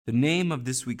The name of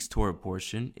this week's Torah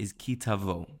portion is Ki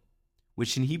Tavo,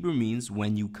 which in Hebrew means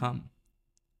when you come.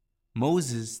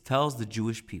 Moses tells the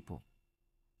Jewish people,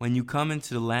 when you come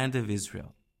into the land of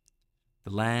Israel, the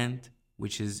land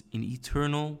which is an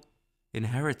eternal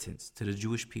inheritance to the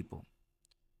Jewish people,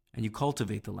 and you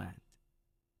cultivate the land,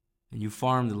 and you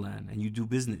farm the land, and you do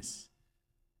business.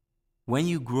 When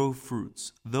you grow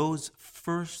fruits, those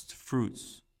first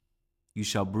fruits, you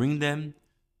shall bring them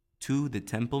to the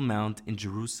Temple Mount in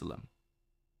Jerusalem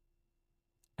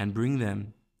and bring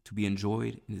them to be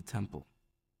enjoyed in the temple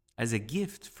as a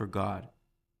gift for God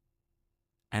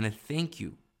and a thank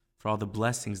you for all the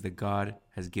blessings that God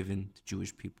has given to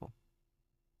Jewish people.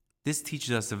 This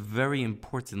teaches us a very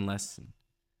important lesson,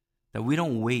 that we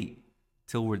don't wait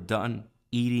till we're done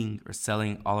eating or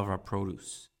selling all of our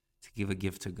produce to give a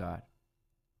gift to God.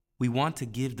 We want to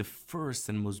give the first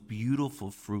and most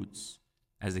beautiful fruits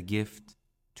as a gift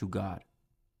to God.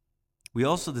 We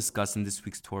also discuss in this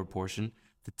week's Torah portion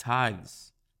the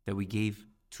tithes that we gave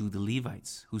to the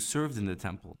Levites who served in the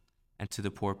temple and to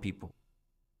the poor people.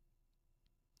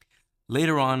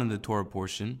 Later on in the Torah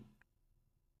portion,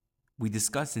 we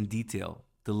discuss in detail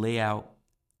the layout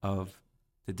of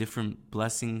the different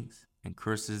blessings and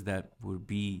curses that would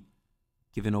be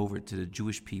given over to the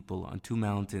Jewish people on two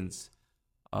mountains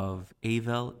of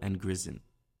Avel and Grizim,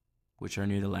 which are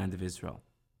near the land of Israel.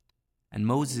 And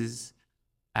Moses,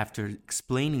 after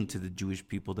explaining to the Jewish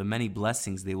people the many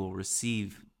blessings they will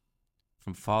receive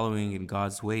from following in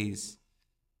God's ways,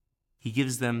 he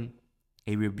gives them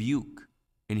a rebuke.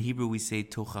 In Hebrew we say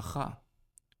tochacha.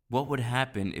 What would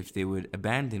happen if they would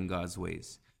abandon God's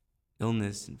ways?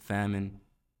 Illness and famine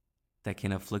that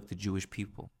can afflict the Jewish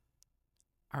people.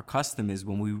 Our custom is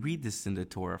when we read this in the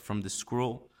Torah from the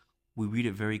scroll, we read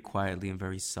it very quietly and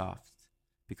very soft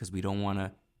because we don't want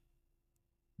to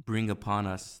bring upon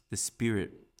us the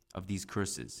spirit of these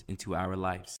curses into our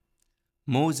lives.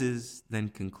 Moses then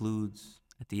concludes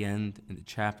at the end in the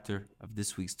chapter of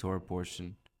this week's Torah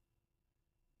portion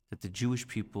that the Jewish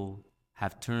people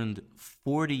have turned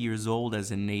 40 years old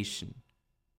as a nation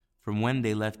from when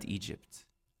they left Egypt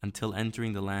until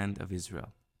entering the land of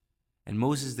Israel. And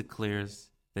Moses declares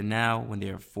that now, when they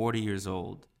are 40 years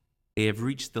old, they have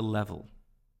reached the level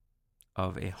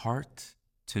of a heart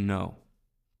to know,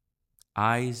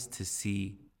 eyes to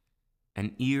see,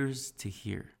 and ears to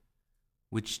hear,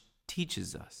 which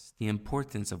teaches us the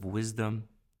importance of wisdom,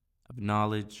 of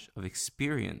knowledge, of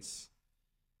experience,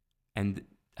 and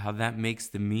how that makes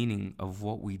the meaning of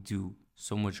what we do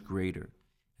so much greater.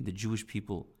 And the Jewish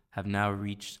people have now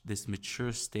reached this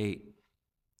mature state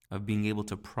of being able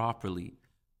to properly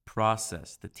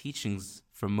process the teachings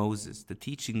from Moses, the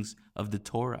teachings of the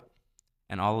Torah,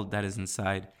 and all of that is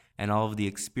inside, and all of the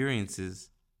experiences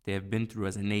they have been through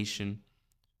as a nation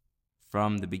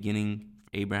from the beginning,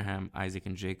 Abraham, Isaac,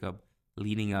 and Jacob,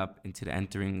 leading up into the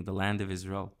entering the land of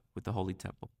Israel with the Holy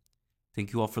Temple.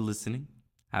 Thank you all for listening.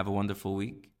 Have a wonderful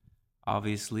week.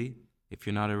 Obviously, if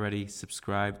you're not already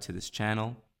subscribed to this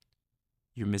channel,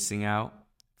 you're missing out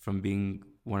from being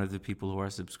one of the people who are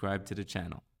subscribed to the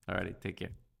channel. Alrighty, take care.